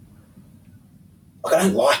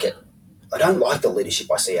don't like it. I don't like the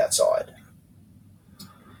leadership I see outside.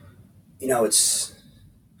 It's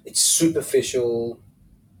superficial,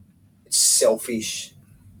 it's selfish,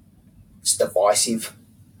 it's divisive,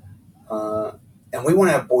 and we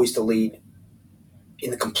want our boys to lead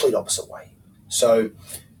in the complete opposite way. So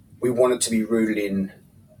we want it to be rooted in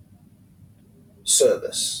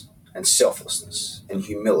service and selflessness and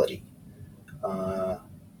humility, and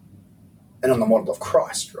on the model of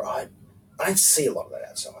Christ, right? I don't see a lot of that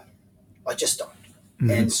outside. I just don't.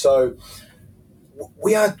 Mm-hmm. And so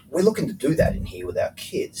we're looking to do that in here with our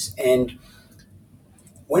kids. And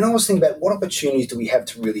when I was thinking about what opportunities do we have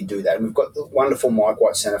to really do that, and we've got the wonderful Mike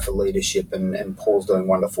White Centre for Leadership, and Paul's doing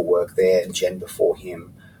wonderful work there, and Jen before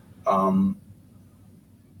him. But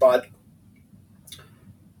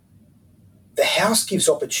the house gives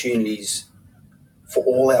opportunities for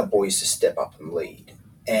all our boys to step up and lead.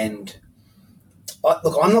 And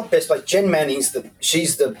I'm not best, like Jen Manning's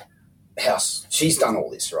she's the house. She's done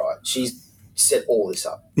all this, right? She's set all this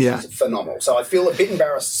up. Yeah. She's phenomenal. So I feel a bit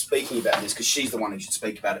embarrassed speaking about this because she's the one who should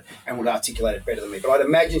speak about it and would articulate it better than me. But I'd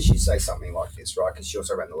imagine she'd say something like this, right? Because she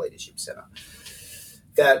also ran the Leadership Centre.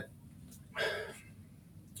 That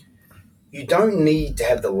you don't need to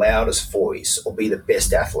have the loudest voice or be the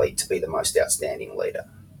best athlete to be the most outstanding leader,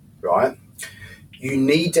 right? You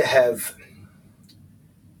need to have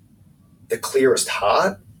the clearest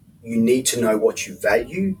heart. You need to know what you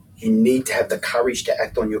value. You need to have the courage to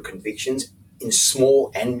act on your convictions in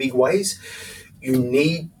small and big ways. You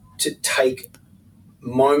need to take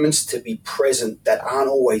moments to be present that aren't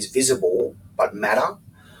always visible but matter.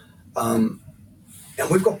 And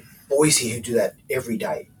we've got boys here who do that every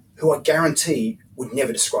day, who I guarantee would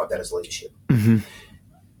never describe that as leadership. Mm-hmm.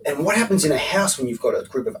 And what happens in a house when you've got a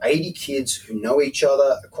group of 80 kids who know each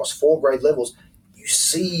other across 4 grade levels, you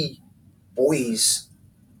see boys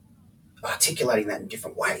articulating that in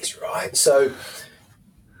different ways, right? So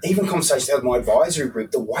even conversations I have with my advisory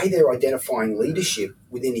group, the way they're identifying leadership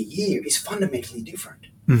within a year is fundamentally different.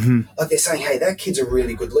 Mm-hmm. Like they're saying, hey, that kid's a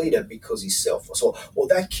really good leader because he's selfless. Or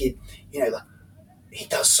that kid, like, he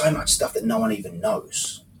does so much stuff that no one even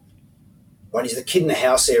knows. Right? He's the kid in the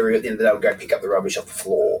house area at the end of the day will go pick up the rubbish off the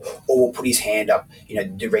floor, or will put his hand up,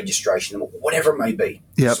 do registration, whatever it may be.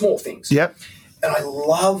 Yep. Small things. Yep. And I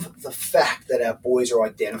love the fact that our boys are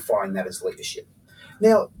identifying that as leadership.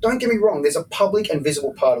 Now, don't get me wrong, there's a public and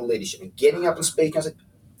visible part of leadership. And getting up and speaking, I said,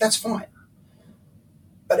 that's fine.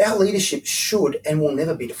 But our leadership should and will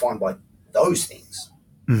never be defined by those things.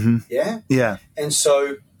 Mm-hmm. Yeah? Yeah. And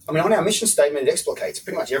so, on our mission statement, it explicates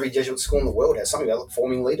pretty much every Jesuit school in the world has something about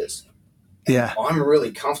forming leaders. And yeah. I'm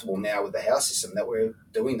really comfortable now with the house system that we're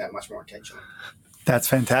doing that much more intentionally. That's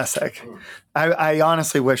fantastic. I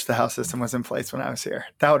honestly wish the house system was in place when I was here.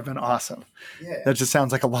 That would have been awesome. Yeah. That just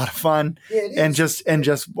sounds like a lot of fun. Yeah, it is. And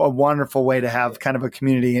just a wonderful way to have kind of a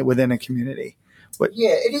community within a community. But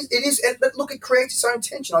yeah, it is. But look, it creates its own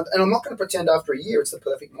tension. And I'm not going to pretend after a year it's the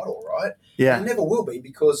perfect model, right? Yeah. And it never will be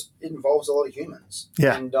because it involves a lot of humans.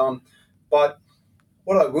 Yeah. And but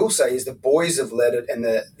what I will say is the boys have led it and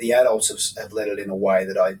the adults have led it in a way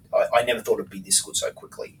that I never thought it'd be this good so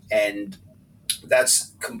quickly. And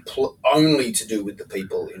that's only to do with the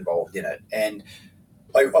people involved in it. And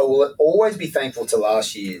I will always be thankful to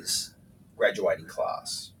last year's graduating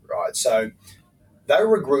class, right? So they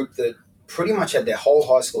were a group that pretty much had their whole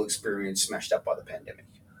high school experience smashed up by the pandemic.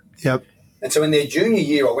 Yep. And so in their junior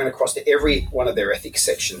year, I went across to every one of their ethics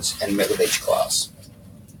sections and met with each class.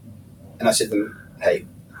 And I said to them, hey,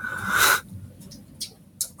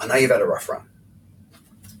 I know you've had a rough run,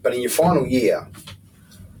 but in your final year,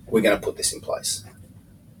 we're going to put this in place.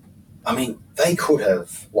 They could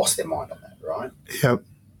have lost their mind on that, right? Yep.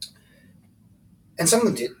 And some of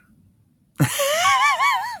them did.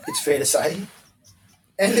 It's fair to say.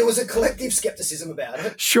 And there was a collective skepticism about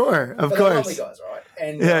it. Sure, of but course. They're lovely guys, right?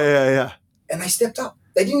 And, yeah. And they stepped up.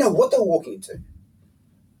 They didn't know what they were walking into.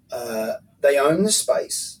 They own the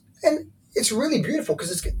space. And it's really beautiful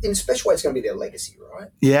because in a special way it's going to be their legacy, right?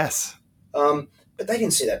 Yes. But they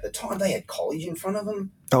didn't see that at the time. They had college in front of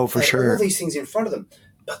them. Oh, for sure. All these things in front of them.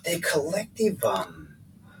 But their collective, they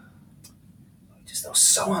were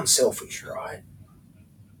so unselfish, right?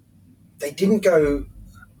 They didn't go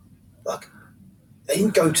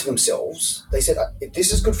to themselves. They said, if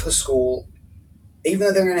this is good for the school, even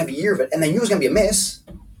though they're going to have a year of it, and they knew it was going to be a mess,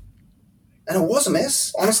 and it was a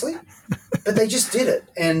mess, honestly, but they just did it.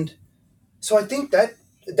 And so I think that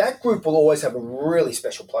group will always have a really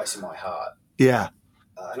special place in my heart. Yeah.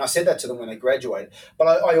 And I said that to them when they graduated. But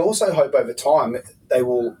I also hope over time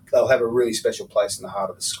they'll have a really special place in the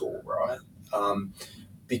heart of the school, right?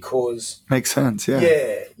 Because makes sense,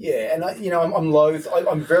 yeah. Yeah. And I'm loath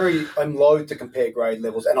to compare grade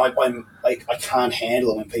levels, and I can't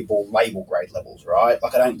handle it when people label grade levels, right?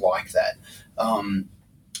 Like I don't like that.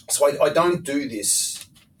 So I don't do this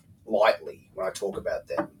lightly when I talk about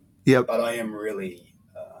them. Yep. But I am really,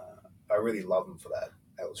 I really love them for that.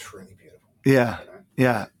 That was really beautiful. Yeah.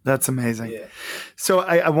 Yeah, that's amazing. Yeah. So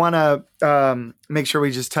I want to make sure we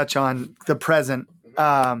just touch on the present.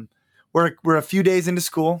 We're a few days into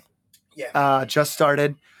school. Yeah. Just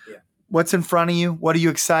started. Yeah. What's in front of you? What are you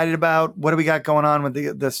excited about? What do we got going on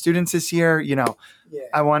with the students this year? Yeah.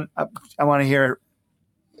 I want to hear.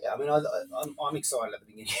 Yeah, I'm excited at the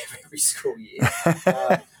beginning of every school year.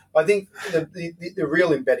 I think the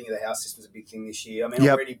real embedding of the house system is a big thing this year. Yep.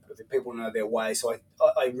 Already people know their way, so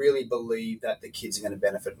I really believe that the kids are going to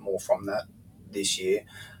benefit more from that this year.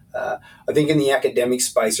 I think in the academic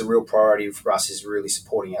space, a real priority for us is really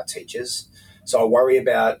supporting our teachers. So I worry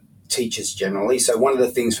about teachers generally. So one of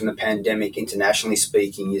the things from the pandemic, internationally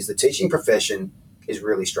speaking, is the teaching profession is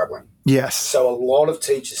really struggling. Yes. So a lot of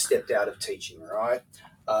teachers stepped out of teaching, right?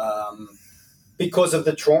 Because of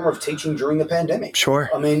the trauma of teaching during the pandemic. Sure.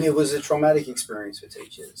 It was a traumatic experience for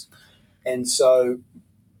teachers. And so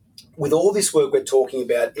with all this work we're talking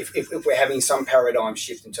about, if we're having some paradigm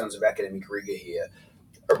shift in terms of academic rigor here,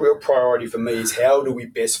 a real priority for me is how do we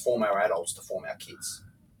best form our adults to form our kids?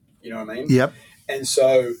 You know what I mean? Yep. And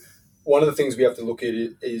so one of the things we have to look at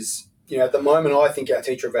is, at the moment, I think our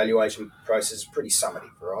teacher evaluation process is pretty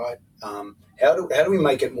summative, right? How do we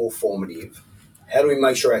make it more formative? How do we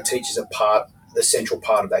make sure our teachers are the central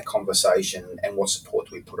part of that conversation, and what support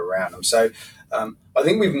do we put around them? So I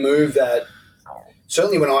think we've moved that.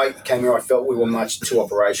 Certainly when I came here, I felt we were much too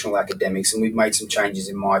operational academics, and we've made some changes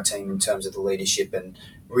in my team in terms of the leadership and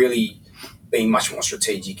really being much more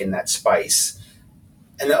strategic in that space.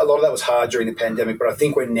 And a lot of that was hard during the pandemic, but I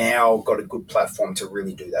think we're now got a good platform to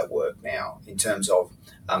really do that work now in terms of,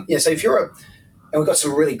 so if and we've got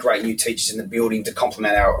some really great new teachers in the building to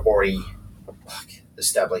complement our already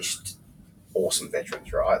established awesome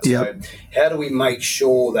veterans, right? Yep. So how do we make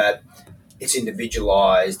sure that it's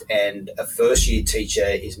individualized and a first year teacher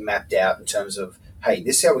is mapped out in terms of, hey,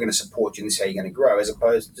 this is how we're going to support you and this is how you're going to grow, as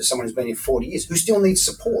opposed to someone who's been here 40 years who still needs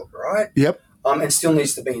support, right? Yep. And still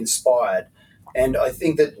needs to be inspired. And I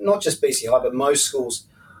think that not just BC High, but most schools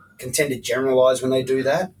can tend to generalise when they do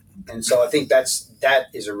that. And so I think that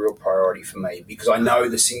is a real priority for me, because I know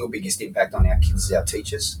the single biggest impact on our kids is our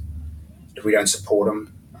teachers. If we don't support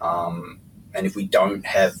them, and if we don't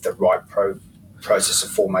have the right process of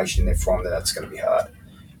formation they're from, then that's going to be hard.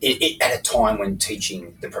 At a time when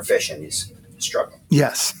teaching the profession is struggling.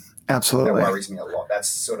 Yes, absolutely. That worries me a lot. That's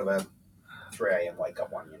sort of a 3 a.m. wake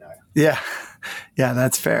up one, Yeah,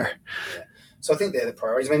 that's fair. Yeah. So I think they're the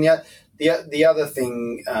priorities. I mean, the other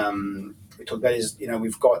thing we talked about is,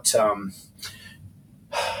 we've got,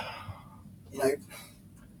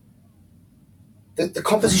 the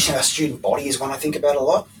composition of our student body is one I think about a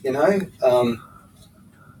lot,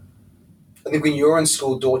 I think when you're in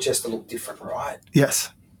school, Dorchester looked different, right?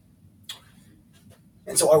 Yes.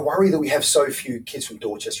 And so I worry that we have so few kids from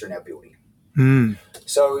Dorchester in our building.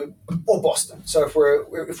 So, or Boston. So if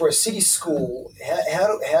we're a city school,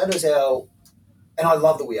 how does our, and I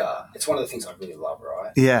love that we are. It's one of the things I really love,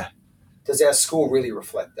 right? Yeah. Does our school really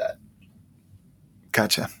reflect that?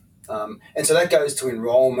 Gotcha. And so that goes to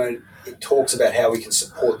enrollment. It talks about how we can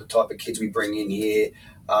support the type of kids we bring in here.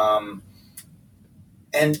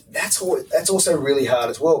 And that's also really hard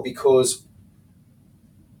as well, because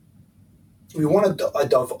we want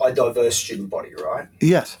a diverse student body, right?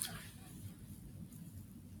 Yes.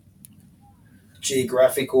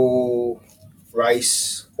 Geographical,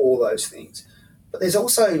 race, all those things. But there's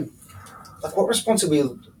also, what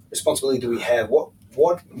responsibility do we have? What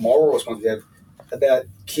moral responsibility do we have about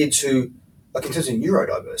kids who, in terms of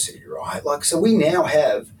neurodiversity, right? So we now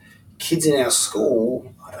have kids in our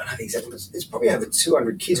school, I don't know exactly, there's probably over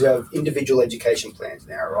 200 kids who have individual education plans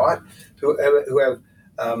now, right? Who have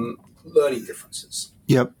learning differences.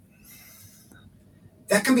 Yep.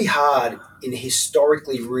 That can be hard in a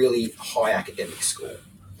historically really high academic school.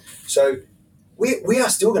 So we are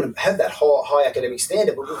still going to have that high academic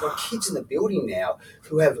standard, but we've got kids in the building now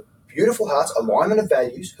who have beautiful hearts, alignment of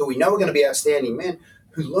values, who we know are going to be outstanding men,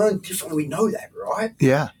 who learn differently. We know that, right?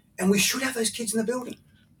 Yeah. And we should have those kids in the building.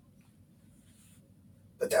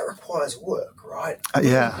 But that requires work, right?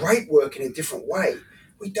 Yeah. Great work in a different way.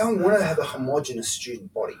 We don't want to have a homogenous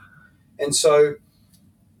student body. And so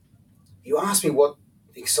you ask me what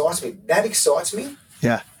excites me. That excites me.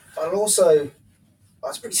 Yeah. But also,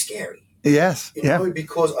 it's pretty scary. Yes.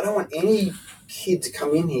 Because I don't want any kid to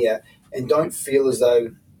come in here and don't feel as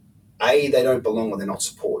though, A, they don't belong or they're not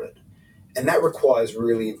supported. And that requires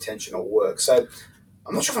really intentional work. So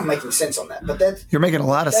I'm not sure if I'm making sense on that, but you're making a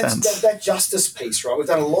lot of sense. That justice piece, right? We've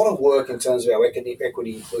done a lot of work in terms of our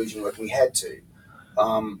equity inclusion work. We had to.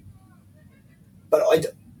 But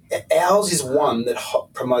ours is one that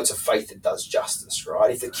promotes a faith that does justice,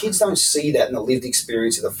 right? If the kids don't see that in the lived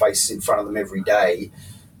experience of the faces in front of them every day,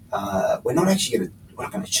 we're not going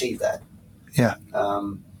to achieve that. Yeah.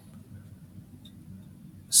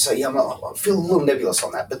 So yeah, I feel a little nebulous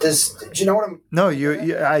on that, but do you know what I'm? No,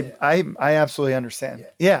 I absolutely understand.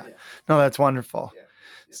 Yeah. No, that's wonderful.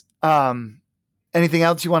 Yeah. Anything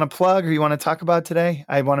else you want to plug or you want to talk about today?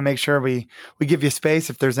 I want to make sure we give you space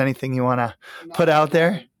if there's anything you want to put out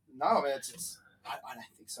there. No, I mean, I don't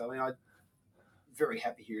think so. I mean, I'm very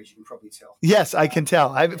happy here, as you can probably tell. Yes, I can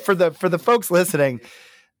tell. For the folks listening,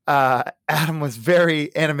 Adam was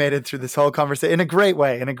very animated through this whole conversation in a great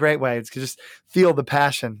way. It's just feel the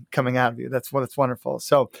passion coming out of you. That's wonderful.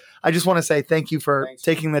 So I just want to say thank you for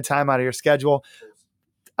taking the time out of your schedule.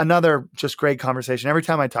 Another just great conversation. Every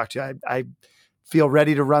time I talk to you, I feel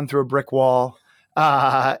ready to run through a brick wall.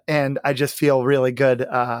 And I just feel really good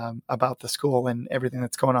about the school and everything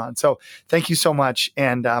that's going on. So thank you so much.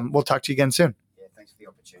 And we'll talk to you again soon. Yeah, thanks for the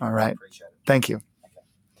opportunity. All right. I appreciate it. Thank you.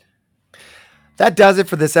 That does it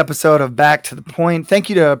for this episode of Back to the Point. Thank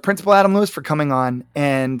you to Principal Adam Lewis for coming on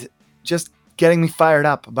and just getting me fired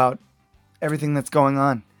up about everything that's going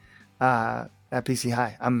on at PC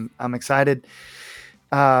High. I'm excited.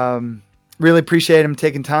 Really appreciate him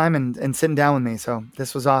taking time and sitting down with me. So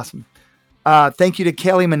this was awesome. Thank you to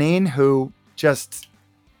Kaylee Manine, who just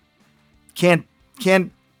can't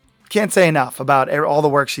say enough about all the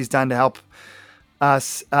work she's done to help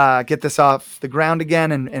us get this off the ground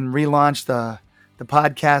again and relaunch the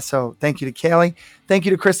podcast. So thank you to Kaylee. Thank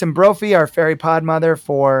you to Kristen Brophy, our fairy pod mother,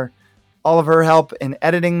 for all of her help in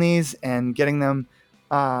editing these and getting them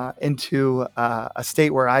into a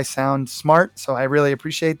state where I sound smart. So I really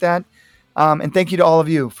appreciate that. And thank you to all of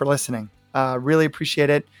you for listening. Really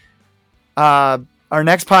appreciate it. Our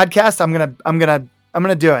next podcast, I'm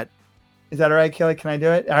gonna do it. Is that all right, Kelly? Can I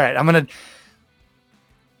do it? All right.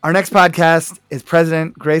 Our next podcast is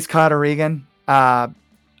President Grace Cotter Regan.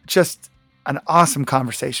 Just an awesome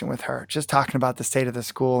conversation with her, just talking about the state of the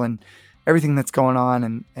school and everything that's going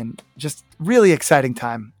on and just really exciting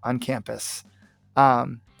time on campus.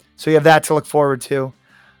 So you have that to look forward to.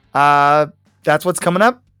 That's what's coming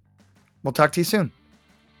up. We'll talk to you soon.